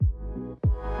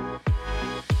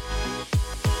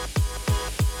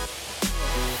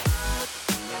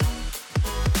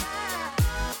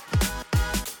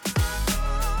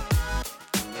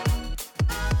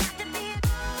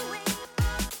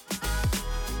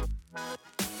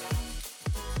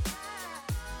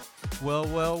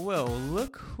Well,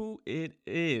 look who it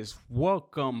is.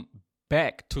 Welcome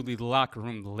back to the locker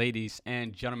room, ladies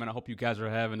and gentlemen. I hope you guys are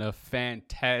having a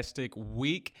fantastic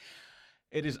week.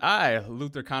 It is I,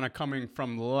 Luther Connor, coming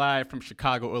from live from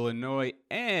Chicago, Illinois.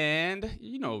 And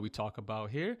you know what we talk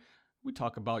about here. We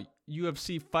talk about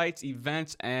UFC fights,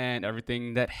 events, and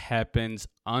everything that happens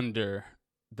under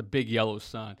the big yellow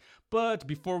sun. But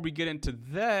before we get into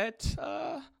that,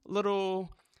 little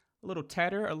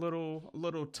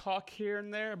talk here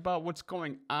and there about what's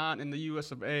going on in the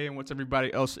US of A and what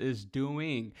everybody else is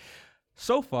doing.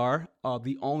 So far,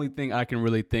 the only thing I can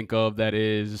really think of that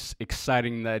is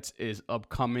exciting that is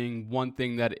upcoming, one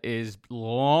thing that is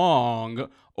long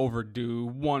overdue,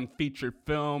 one featured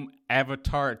film,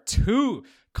 Avatar 2,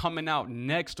 coming out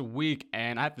next week.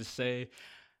 And I have to say,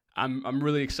 I'm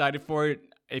really excited for it.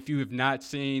 If you have not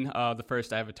seen the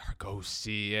first Avatar, go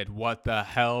see it. What the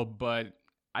hell? But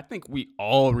I think we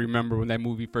all remember when that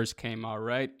movie first came out,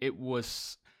 right? It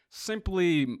was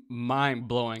simply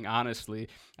mind-blowing, honestly.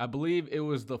 I believe it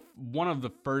was one of the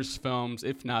first films,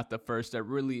 if not the first, that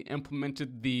really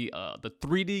implemented the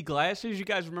 3D glasses. You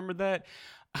guys remember that?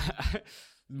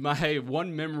 My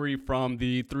one memory from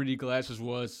the 3D glasses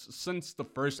was, since the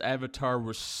first Avatar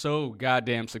was so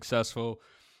goddamn successful,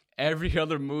 every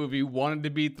other movie wanted to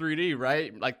be 3D,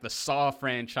 right? Like the Saw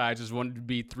franchises wanted to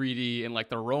be 3D, and like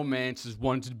the romances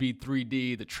wanted to be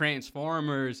 3D, the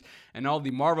Transformers, and all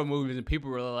the Marvel movies, and people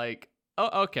were like,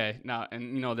 oh, okay. Now,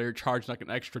 and you know, they're charging like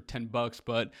an extra $10,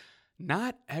 but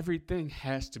not everything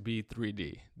has to be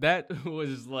 3D. That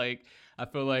was like, I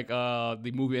feel like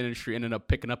the movie industry ended up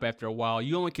picking up after a while.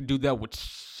 You only can do that with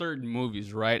certain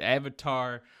movies, right?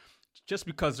 Avatar, just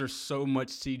because there's so much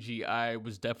CGI,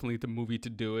 was definitely the movie to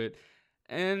do it.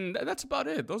 And that's about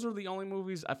it. Those are the only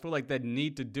movies I feel like that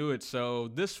need to do it. So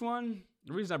this one,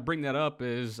 the reason I bring that up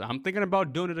is I'm thinking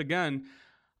about doing it again.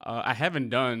 I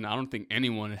don't think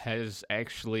anyone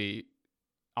actually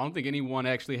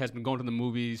has been going to the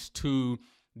movies to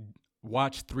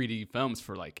watch 3D films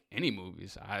for like any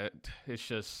movies. It's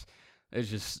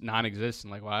just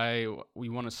non-existent. Like, why we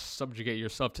want to subjugate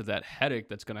yourself to that headache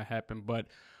that's going to happen. But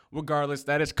regardless,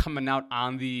 that is coming out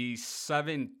on the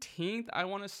 17th, I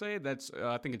want to say.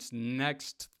 I think it's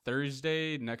next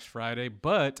Friday.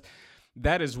 But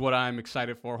that is what I'm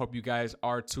excited for. Hope you guys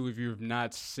are too. If you've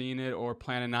not seen it or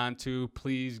planning on to,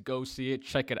 please go see it.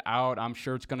 Check it out. I'm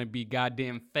sure it's going to be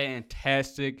goddamn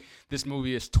fantastic. This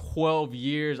movie is 12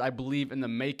 years, I believe, in the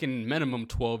making, minimum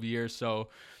 12 years. So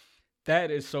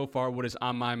that is so far what is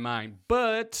on my mind.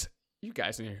 But you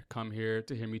guys come here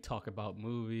to hear me talk about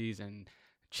movies and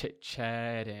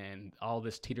chit-chat and all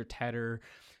this teeter-tatter.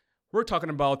 We're talking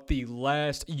about the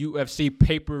last UFC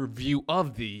pay-per-view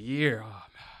of the year.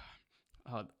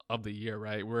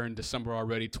 Right? We're in December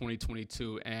already,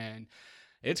 2022, and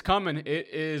it's coming. It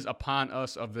is upon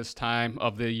us of this time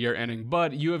of the year ending.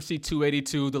 But UFC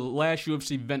 282, the last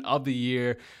UFC event of the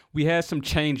year, we had some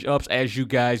change-ups. As you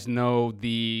guys know,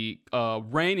 the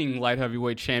reigning light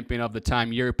heavyweight champion of the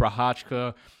time, Yuri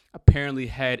Prochazka, apparently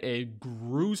had a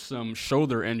gruesome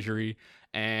shoulder injury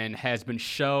and has been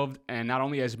shelved. And not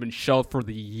only has been shelved for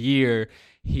the year,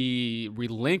 he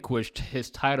relinquished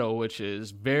his title, which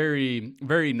is very,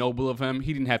 very noble of him.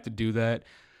 He didn't have to do that.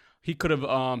 He could have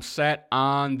sat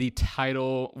on the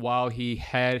title while he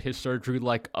had his surgery,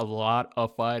 like a lot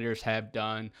of fighters have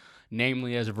done.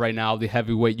 Namely, as of right now, the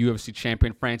heavyweight UFC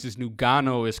champion Francis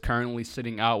Ngannou is currently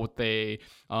sitting out with a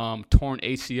torn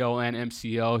ACL and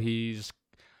MCL. He's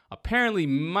apparently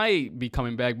might be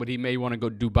coming back, but he may want to go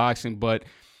do boxing. But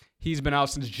he's been out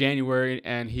since January,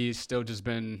 and he's still just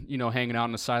been, hanging out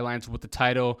on the sidelines with the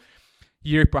title.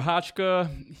 Yuri Prochazka,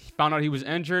 found out he was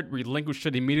injured, relinquished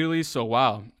it immediately. So,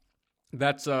 wow,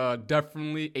 that's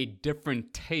definitely a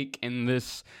different take in the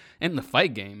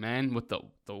fight game, man, with the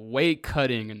weight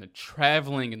cutting and the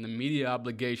traveling and the media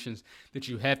obligations that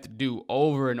you have to do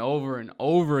over and over and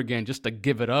over again just to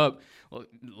give it up. Well,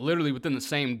 literally within the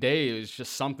same day is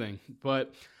just something.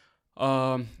 But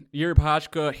Yuri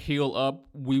Prochazka, heal up.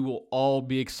 We will all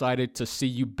be excited to see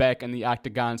you back in the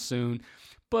octagon soon.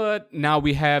 But now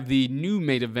we have the new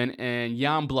main event, and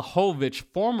Jan Blachowicz,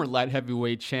 former light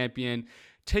heavyweight champion,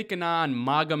 taking on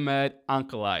Magomed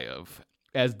Ankalaev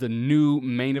as the new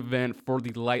main event for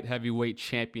the light heavyweight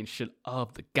championship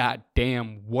of the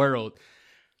goddamn world.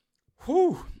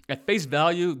 Whew. At face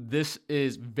value, this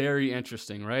is very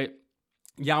interesting, right?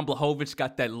 Jan Blachowicz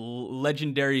got that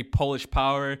legendary Polish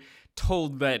power,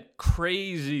 told that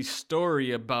crazy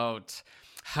story about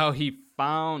how he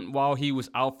found while he was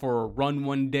out for a run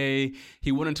one day,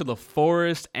 he went into the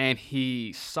forest and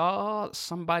he saw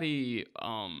somebody,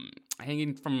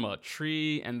 hanging from a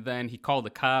tree, and then he called the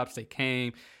cops. They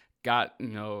came,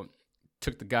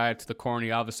 took the guy to the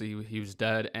coroner. Obviously, he was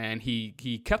dead, and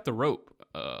he kept the rope,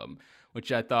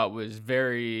 which I thought was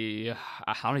very,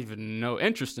 I don't even know,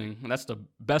 interesting. That's the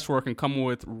best word I can come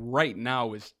with right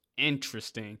now is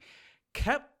interesting.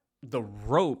 Kept the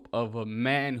rope of a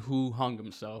man who hung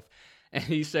himself, and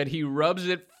he said he rubs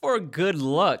it for good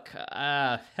luck.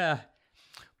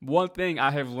 One thing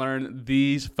I have learned,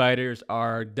 these fighters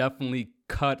are definitely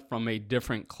cut from a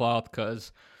different cloth,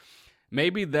 because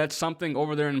maybe that's something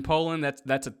over there in Poland.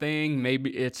 That's a thing. Maybe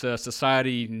it's a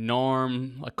society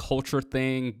norm, a culture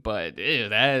thing. But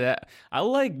I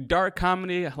like dark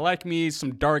comedy. I like me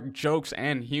some dark jokes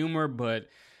and humor. But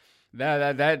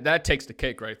that takes the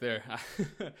cake right there.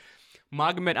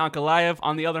 Magomed Ankalaev,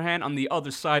 on the other hand, on the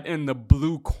other side in the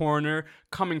blue corner,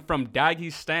 coming from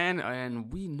Dagestan,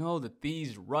 and we know that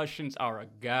these Russians are a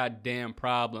goddamn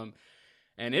problem.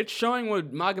 And it's showing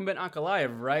with Magomed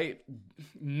Ankalaev, right?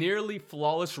 Nearly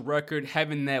flawless record,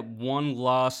 having that one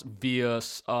loss via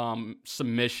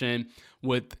submission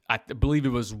with, I believe it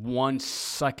was 1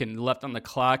 second left on the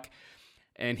clock.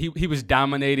 And he was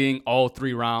dominating all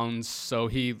 3 rounds. So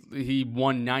he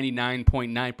won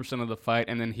 99.9% of the fight,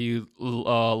 and then he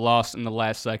lost in the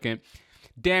last second.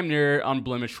 Damn near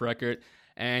unblemished record.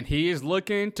 And he is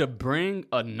looking to bring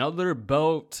another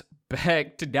belt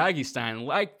back to Dagestan,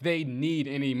 like they need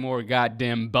any more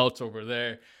goddamn belts over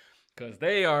there, because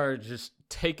they are just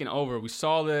taking over. We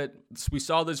saw this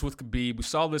with Khabib. We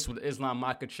saw this with Islam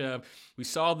Makhachev. We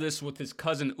saw this with his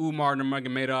cousin Umar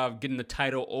Nurmagomedov getting the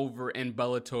title over in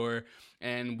Bellator.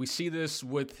 And we see this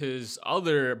with his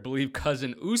other, I believe,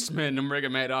 cousin Usman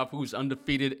Nurmagomedov, who's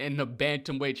undefeated in the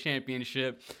Bantamweight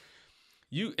Championship.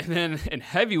 And then in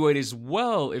heavyweight as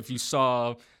well, if you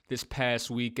saw this past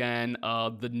weekend,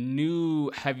 the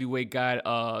new heavyweight guy,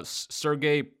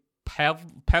 Sergey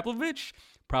Pavlovich,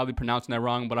 probably pronouncing that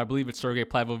wrong, but I believe it's Sergey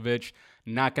Pavlovich,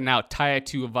 knocking out Tai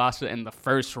Tuivasa in the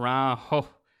first round. Oh,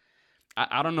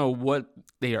 I don't know what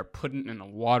they are putting in the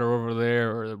water over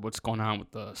there, or what's going on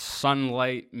with the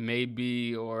sunlight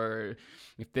maybe, or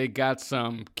if they got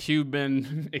some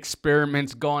Cuban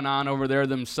experiments going on over there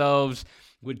themselves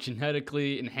with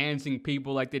genetically enhancing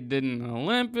people like they did in the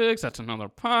Olympics. That's another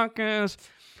podcast.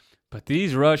 But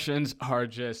these Russians are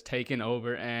just taking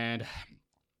over, and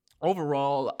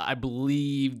overall, I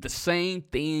believe the same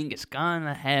thing is going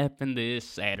to happen this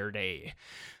Saturday.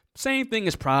 Same thing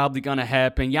is probably going to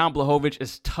happen. Jan Blachowicz,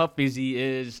 as tough as he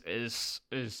is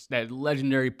that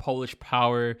legendary Polish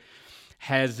power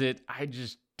has it. I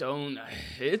just don't.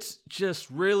 It's just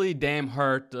really damn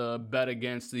hard to bet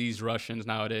against these Russians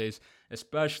nowadays,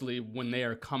 especially when they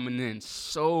are coming in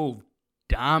so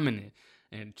dominant.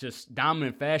 And just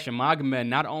dominant fashion. Magomed,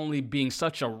 not only being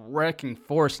such a wrecking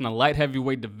force in the light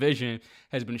heavyweight division,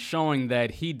 has been showing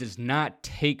that he does not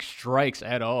take strikes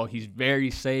at all. He's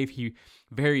very safe. He's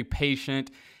very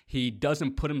patient. He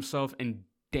doesn't put himself in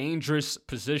dangerous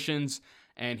positions.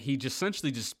 And he just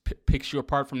essentially just picks you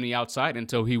apart from the outside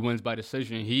until he wins by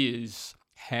decision. He is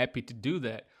happy to do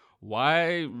that.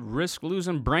 Why risk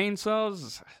losing brain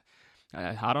cells?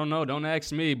 I don't know. Don't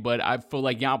ask me. But I feel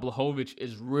like Jan Blachowicz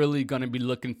is really going to be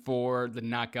looking for the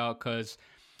knockout, because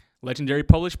legendary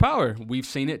Polish power. We've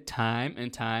seen it time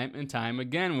and time and time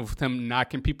again with him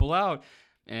knocking people out.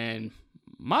 And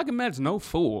Magomed's no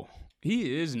fool.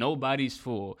 He is nobody's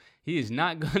fool. He is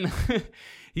not going to...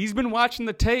 He's been watching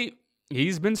the tape.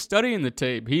 He's been studying the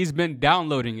tape. He's been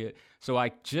downloading it. So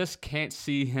I just can't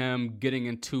see him getting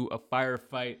into a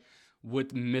firefight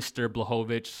with Mr.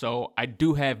 Blachowicz. So I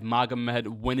do have Magomed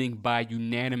winning by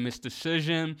unanimous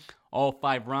decision, all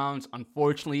 5 rounds.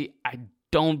 Unfortunately, I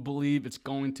don't believe it's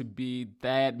going to be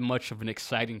that much of an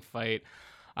exciting fight.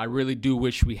 I really do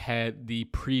wish we had the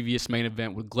previous main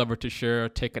event with Glover Teixeira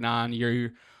taking on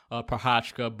Yuri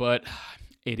Prochazka, but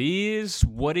it is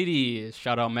what it is.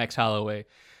 Shout out Max Holloway.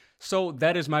 So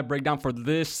that is my breakdown for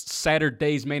this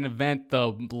Saturday's main event,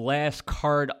 the last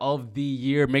card of the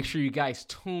year. Make sure you guys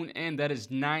tune in. That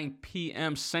is 9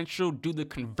 p.m. Central. Do the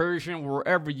conversion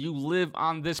wherever you live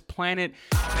on this planet.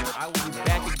 And I will be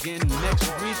back again next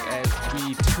week as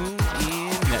we tune in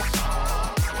next time.